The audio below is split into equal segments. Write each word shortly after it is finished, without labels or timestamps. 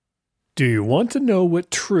Do you want to know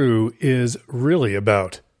what true is really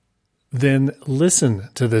about? Then listen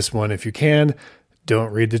to this one if you can.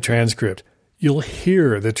 Don't read the transcript. You'll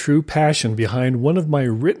hear the true passion behind one of my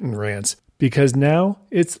written rants because now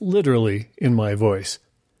it's literally in my voice.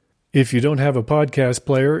 If you don't have a podcast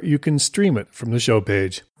player, you can stream it from the show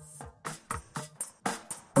page.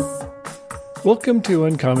 Welcome to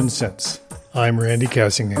Uncommon Sense. I'm Randy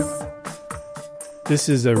Cassingham. This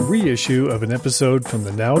is a reissue of an episode from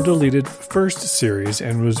the now-deleted first series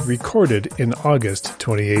and was recorded in August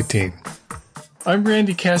 2018. I'm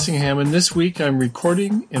Randy Cassingham, and this week I'm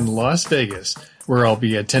recording in Las Vegas, where I'll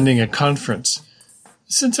be attending a conference.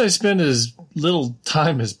 Since I spend as little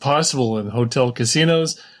time as possible in hotel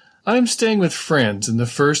casinos, I'm staying with friends in the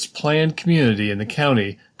first planned community in the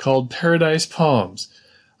county called Paradise Palms.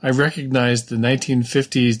 I recognized the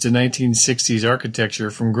 1950s to 1960s architecture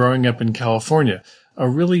from growing up in California, a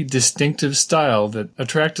really distinctive style that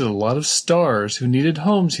attracted a lot of stars who needed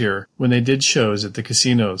homes here when they did shows at the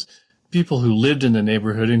casinos. People who lived in the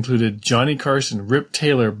neighborhood included Johnny Carson, Rip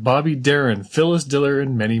Taylor, Bobby Darin, Phyllis Diller,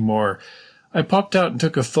 and many more. I popped out and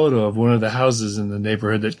took a photo of one of the houses in the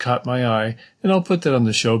neighborhood that caught my eye, and I'll put that on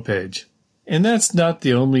the show page. And that's not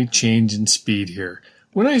the only change in speed here.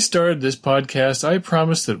 When I started this podcast, I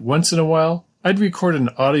promised that once in a while, I'd record an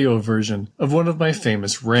audio version of one of my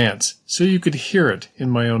famous rants, so you could hear it in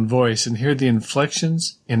my own voice and hear the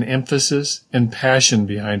inflections and emphasis and passion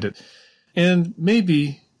behind it, and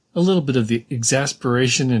maybe a little bit of the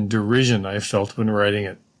exasperation and derision I felt when writing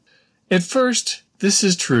it. At first, This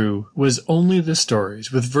Is True was only the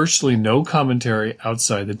stories, with virtually no commentary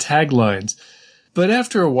outside the taglines, but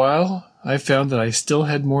after a while, I found that I still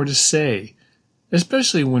had more to say,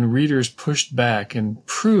 especially when readers pushed back and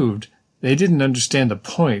proved they didn't understand the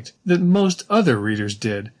point that most other readers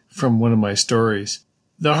did from one of my stories.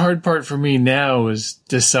 The hard part for me now is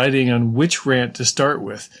deciding on which rant to start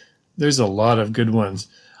with. There's a lot of good ones.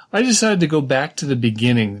 I decided to go back to the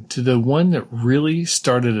beginning, to the one that really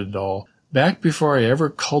started it all, back before I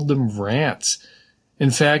ever called them rants.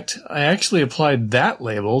 In fact, I actually applied that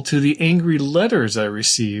label to the angry letters I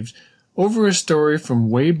received over a story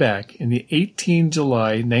from way back in the 18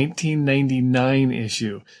 July 1999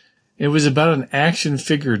 issue. It was about an action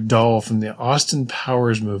figure doll from the Austin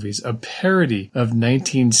Powers movies, a parody of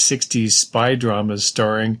 1960s spy dramas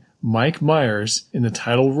starring Mike Myers in the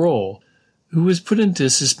title role, who was put into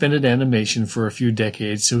suspended animation for a few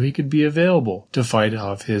decades so he could be available to fight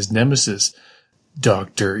off his nemesis,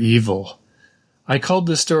 Dr. Evil. I called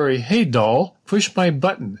the story, "Hey Doll, Push My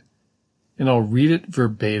Button," and I'll read it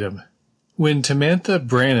verbatim. When Tamantha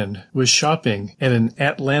Brannon was shopping at an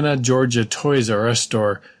Atlanta, Georgia Toys R Us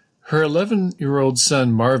store, her 11-year-old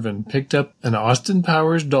son Marvin picked up an Austin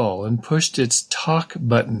Powers doll and pushed its talk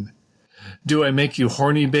button. "Do I make you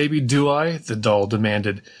horny, baby, do I?" the doll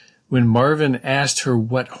demanded. When Marvin asked her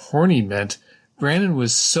what horny meant, Brannon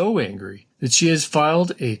was so angry that she has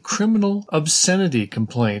filed a criminal obscenity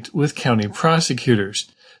complaint with county prosecutors.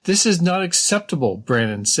 "This is not acceptable,"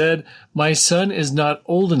 Brannon said. "My son is not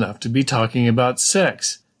old enough to be talking about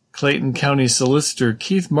sex." Clayton County Solicitor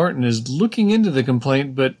Keith Martin is looking into the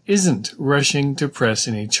complaint but isn't rushing to press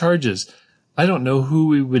any charges. "I don't know who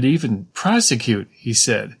we would even prosecute," he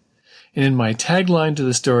said. And in my tagline to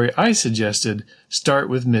the story, I suggested, "Start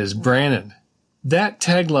with Ms. Brannon." That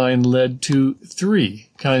tagline led to 3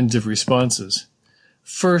 kinds of responses.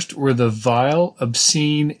 First were the vile,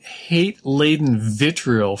 obscene, hate-laden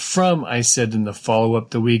vitriol from, I said in the follow-up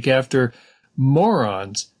the week after,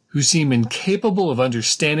 morons who seem incapable of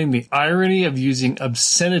understanding the irony of using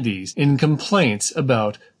obscenities in complaints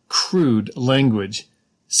about crude language.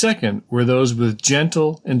 Second were those with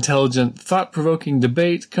gentle, intelligent, thought-provoking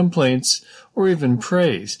debate, complaints, or even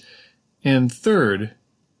praise. And third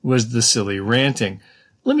was the silly ranting.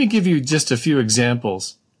 Let me give you just a few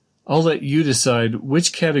examples. I'll let you decide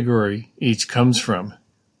which category each comes from.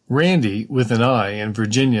 Randy, with an I, in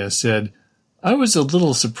Virginia, said, "I was a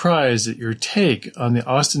little surprised at your take on the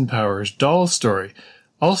Austin Powers doll story.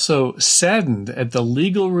 Also saddened at the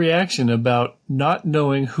legal reaction about not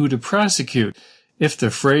knowing who to prosecute. If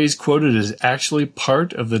the phrase quoted is actually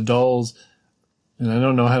part of the doll's," and I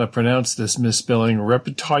don't know how to pronounce this misspelling,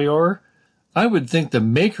 repertoire, "I would think the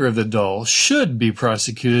maker of the doll should be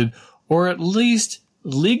prosecuted, or at least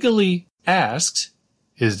legally asked,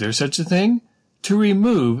 is there such a thing, to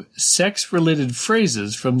remove sex-related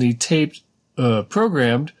phrases from the taped,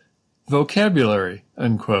 programmed vocabulary,"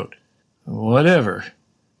 unquote. Whatever.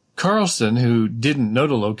 Carlson, who didn't know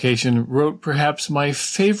the location, wrote perhaps my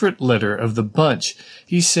favorite letter of the bunch.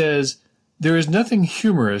 He says, "There is nothing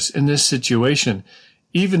humorous in this situation.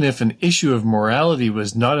 even if an issue of morality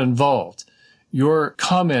was not involved. Your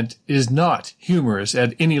comment is not humorous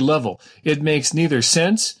at any level. It makes neither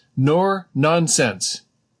sense nor nonsense.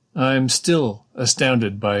 I'm still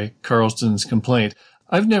astounded by Carlston's complaint.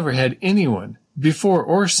 I've never had anyone, before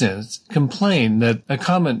or since, complain that a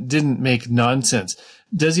comment didn't make nonsense.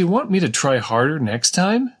 Does he want me to try harder next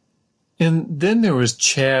time? And then there was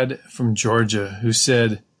Chad from Georgia who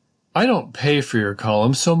said, I don't pay for your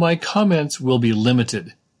column, so my comments will be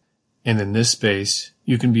limited. And in this space,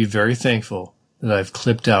 you can be very thankful that I've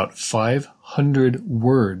clipped out 500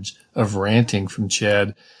 words of ranting from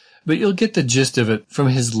Chad, but you'll get the gist of it from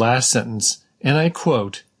his last sentence, and I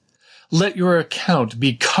quote, Let your account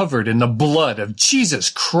be covered in the blood of Jesus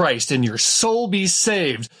Christ and your soul be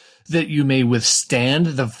saved, that you may withstand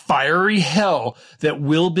the fiery hell that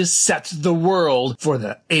will beset the world for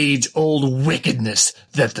the age-old wickedness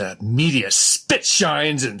that the media spit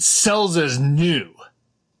shines and sells as new.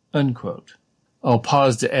 Unquote. I'll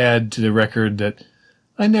pause to add to the record that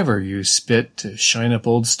I never use spit to shine up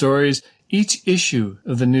old stories. Each issue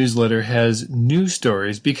of the newsletter has new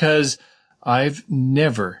stories because I've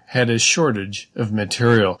never had a shortage of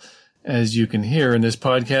material. As you can hear in this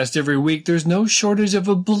podcast every week, there's no shortage of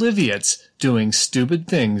obliviots doing stupid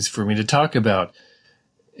things for me to talk about.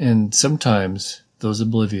 And sometimes those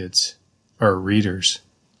obliviots are readers.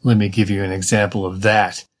 Let me give you an example of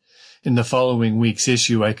that. In the following week's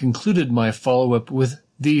issue, I concluded my follow-up with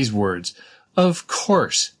these words. Of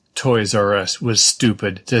course, Toys R Us was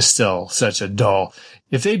stupid to sell such a doll.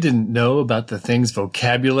 If they didn't know about the thing's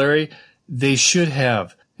vocabulary, they should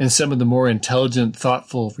have. And some of the more intelligent,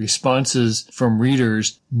 thoughtful responses from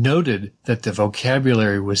readers noted that the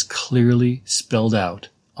vocabulary was clearly spelled out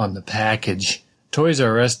on the package. Toys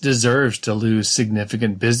R Us deserves to lose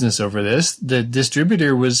significant business over this. The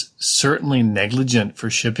distributor was certainly negligent for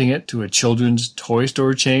shipping it to a children's toy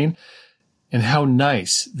store chain. And how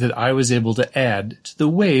nice that I was able to add to the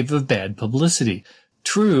wave of bad publicity.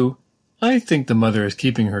 True, I think the mother is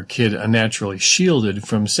keeping her kid unnaturally shielded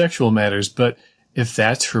from sexual matters, but if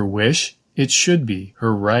that's her wish, it should be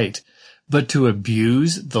her right. But to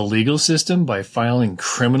abuse the legal system by filing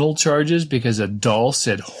criminal charges because a doll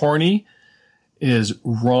said horny is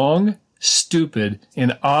wrong, stupid,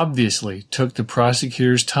 and obviously took the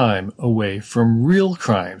prosecutor's time away from real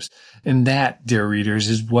crimes. And that, dear readers,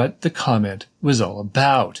 is what the comment was all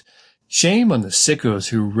about. Shame on the sickos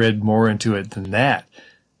who read more into it than that.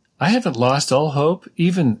 I haven't lost all hope.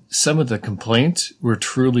 Even some of the complaints were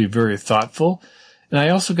truly very thoughtful. And I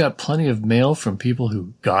also got plenty of mail from people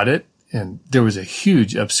who got it, and there was a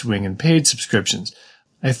huge upswing in paid subscriptions.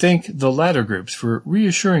 I thank the latter groups for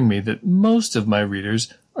reassuring me that most of my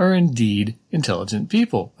readers are indeed intelligent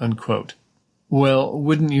people, unquote. Well,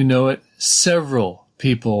 wouldn't you know it, several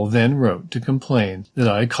people then wrote to complain that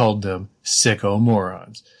I called them sicko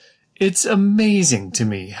morons. It's amazing to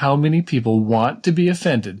me how many people want to be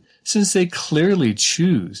offended, since they clearly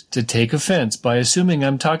choose to take offense by assuming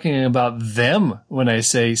I'm talking about them when I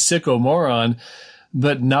say sicko moron,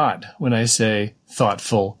 but not when I say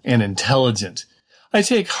thoughtful and intelligent. I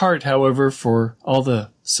take heart, however, for all the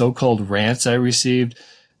so-called rants I received.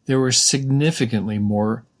 There were significantly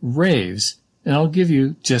more raves, and I'll give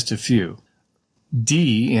you just a few.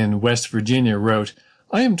 D in West Virginia wrote,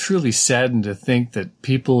 I am truly saddened to think that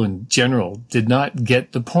people in general did not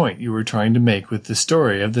get the point you were trying to make with the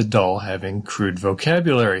story of the doll having crude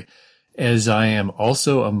vocabulary. As I am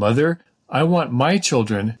also a mother, I want my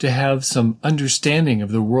children to have some understanding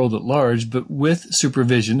of the world at large, but with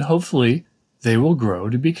supervision, hopefully, they will grow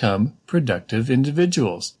to become productive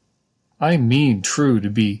individuals. I mean true to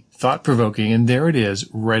be thought-provoking, and there it is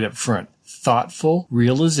right up front. Thoughtful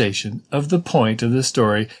realization of the point of the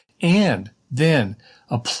story, and then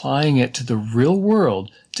applying it to the real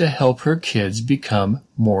world to help her kids become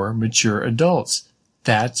more mature adults.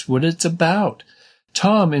 That's what it's about.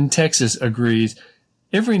 Tom in Texas agrees,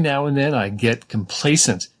 every now and then I get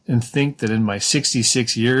complacent and think that in my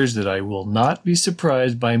 66 years that I will not be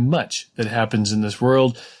surprised by much that happens in this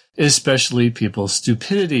world, especially people's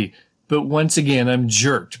stupidity. But once again, I'm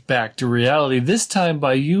jerked back to reality, this time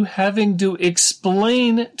by you having to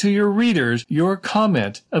explain to your readers your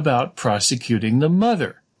comment about prosecuting the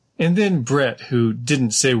mother. And then Brett, who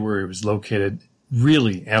didn't say where he was located,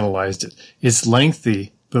 really analyzed it. It's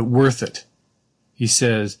lengthy, but worth it. He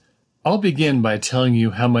says, I'll begin by telling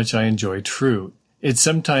you how much I enjoy True. It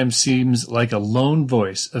sometimes seems like a lone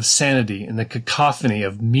voice of sanity in the cacophony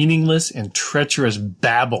of meaningless and treacherous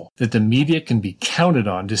babble that the media can be counted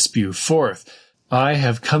on to spew forth. I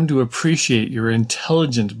have come to appreciate your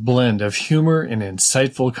intelligent blend of humor and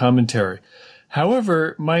insightful commentary.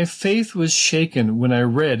 However, my faith was shaken when I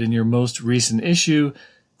read in your most recent issue,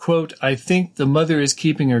 quote, I think the mother is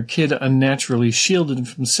keeping her kid unnaturally shielded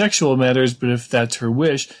from sexual matters, but if that's her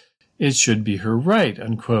wish, it should be her right,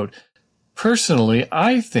 unquote. Personally,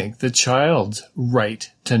 I think the child's right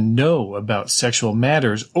to know about sexual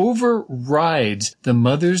matters overrides the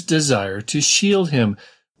mother's desire to shield him,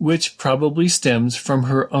 which probably stems from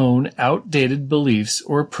her own outdated beliefs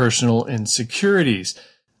or personal insecurities.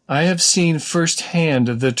 I have seen firsthand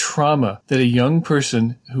the trauma that a young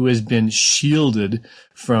person who has been shielded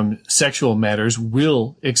from sexual matters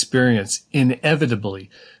will experience inevitably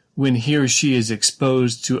when he or she is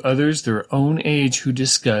exposed to others their own age who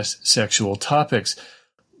discuss sexual topics.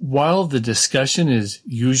 While the discussion is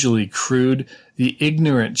usually crude, the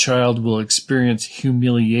ignorant child will experience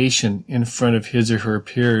humiliation in front of his or her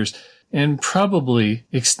peers, and probably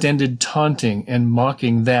extended taunting and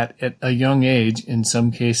mocking that at a young age, in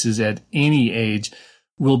some cases at any age,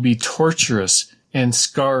 will be torturous and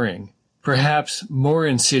scarring. Perhaps more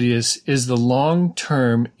insidious is the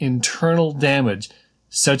long-term internal damage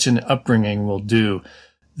such an upbringing will do.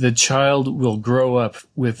 The child will grow up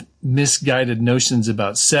with misguided notions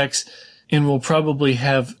about sex and will probably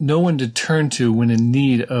have no one to turn to when in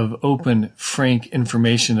need of open, frank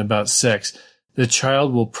information about sex. The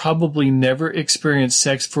child will probably never experience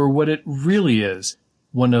sex for what it really is,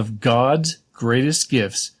 one of God's greatest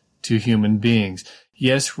gifts to human beings.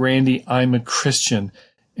 Yes, Randy, I'm a Christian,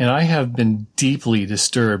 and I have been deeply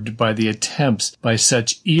disturbed by the attempts by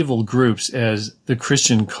such evil groups as the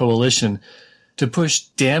Christian Coalition to push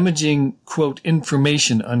damaging, quote,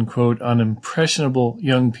 information, unquote, on impressionable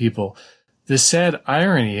young people. The sad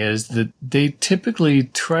irony is that they typically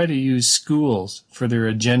try to use schools for their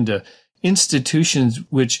agenda, institutions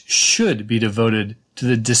which should be devoted to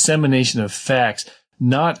the dissemination of facts,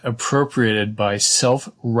 not appropriated by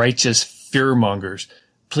self-righteous fearmongers.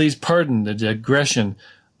 Please pardon the digression.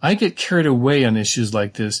 I get carried away on issues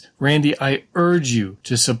like this. Randy, I urge you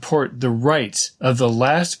to support the rights of the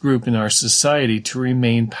last group in our society to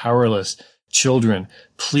remain powerless. Children,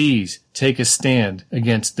 please take a stand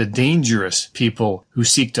against the dangerous people who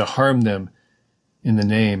seek to harm them in the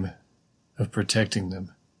name of protecting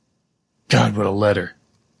them. God, what a letter.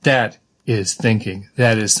 That is thinking.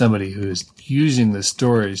 That is somebody who is using the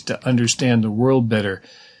stories to understand the world better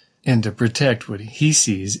and to protect what he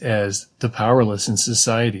sees as the powerless in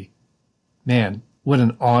society. Man, what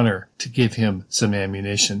an honor to give him some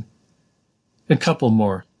ammunition. A couple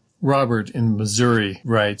more. Robert in Missouri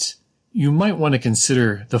writes, you might want to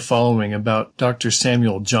consider the following about Dr.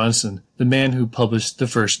 Samuel Johnson, the man who published the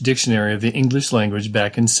first dictionary of the English language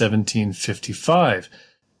back in 1755.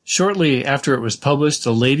 Shortly after it was published,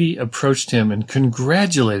 a lady approached him and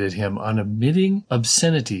congratulated him on omitting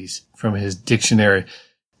obscenities from his dictionary.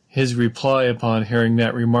 His reply upon hearing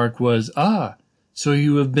that remark was, so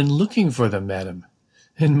you have been looking for them, madam.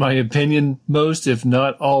 In my opinion, most, if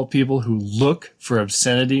not all, people who look for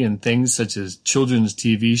obscenity in things such as children's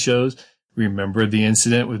TV shows, remember the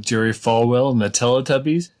incident with Jerry Falwell and the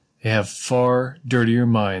Teletubbies? They have far dirtier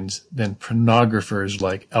minds than pornographers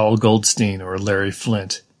like Al Goldstein or Larry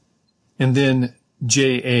Flint. And then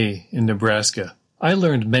J.A. in Nebraska. I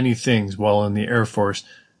learned many things while in the Air Force.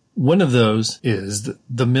 One of those is that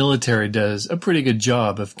the military does a pretty good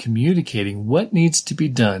job of communicating what needs to be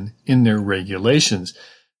done in their regulations,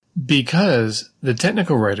 because the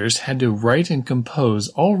technical writers had to write and compose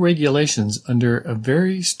all regulations under a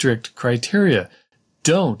very strict criteria.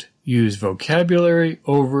 Don't use vocabulary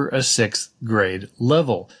over a 6th grade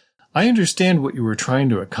level. I understand what you were trying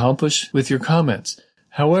to accomplish with your comments.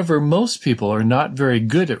 However, most people are not very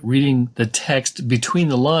good at reading the text between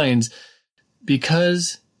the lines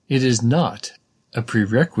because it is not a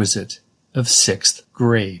prerequisite of 6th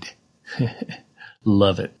grade.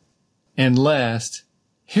 Love it. And last,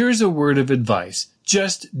 here's a word of advice.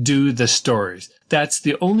 Just do the stories. That's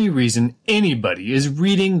the only reason anybody is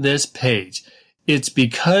reading this page. It's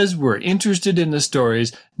because we're interested in the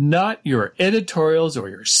stories, not your editorials or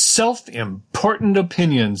your self-important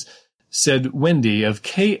opinions, said Wendy of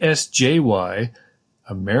KSJY,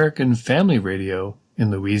 American Family Radio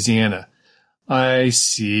in Louisiana. I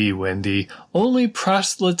see, Wendy. Only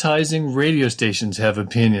proselytizing radio stations have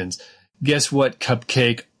opinions. Guess what,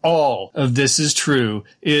 Cupcake? All of this is true,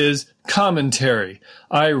 is commentary.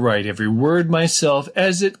 I write every word myself,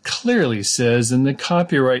 as it clearly says in the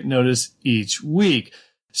copyright notice each week.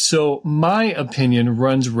 So my opinion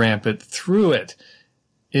runs rampant through it.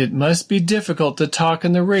 It must be difficult to talk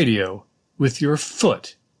on the radio with your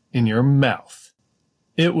foot in your mouth.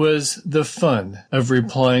 It was the fun of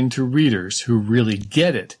replying to readers who really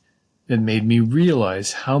get it that made me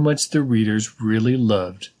realize how much the readers really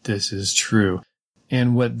loved This Is True.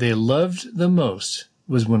 And what they loved the most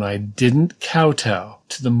was when I didn't kowtow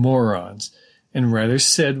to the morons and rather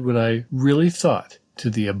said what I really thought to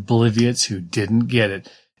the obliviates who didn't get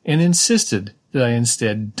it, and insisted that I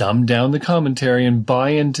instead dumb down the commentary and buy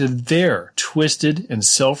into their twisted and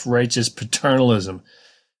self-righteous paternalism,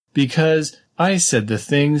 because I said the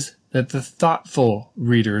things that the thoughtful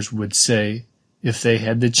readers would say if they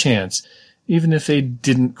had the chance, even if they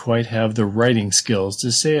didn't quite have the writing skills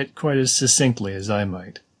to say it quite as succinctly as I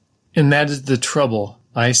might. And that is the trouble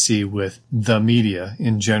I see with the media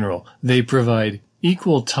in general. They provide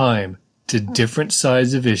equal time to different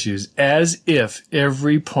sides of issues as if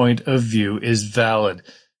every point of view is valid.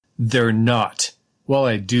 They're not. While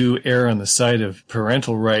I do err on the side of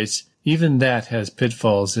parental rights, even that has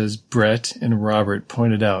pitfalls, as Brett and Robert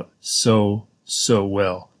pointed out so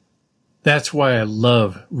well. That's why I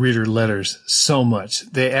love reader letters so much.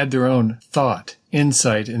 They add their own thought,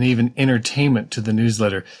 insight, and even entertainment to the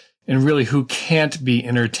newsletter. And really, who can't be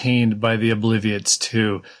entertained by the obliviates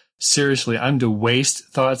too? Seriously, I'm to waste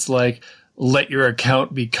thoughts like, let your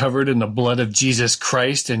account be covered in the blood of Jesus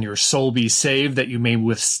Christ and your soul be saved, that you may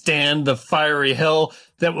withstand the fiery hell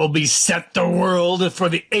that will beset the world for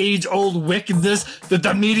the age-old wickedness that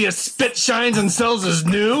the media spit shines and sells as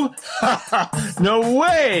new? No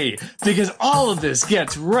way! Because all of this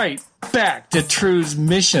gets right back to True's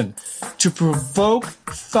mission, to provoke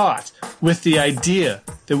thought with the idea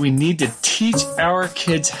that we need to teach our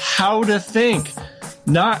kids how to think,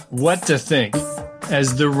 not what to think,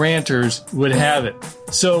 as the ranters would have it.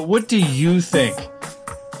 So what do you think?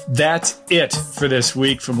 That's it for this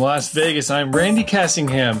week from Las Vegas. I'm Randy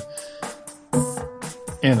Cassingham,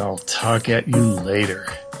 and I'll talk at you later.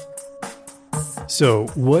 So,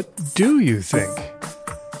 what do you think?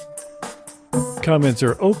 Comments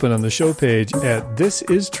are open on the show page at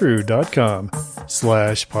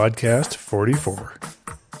thisistrue.com/podcast44.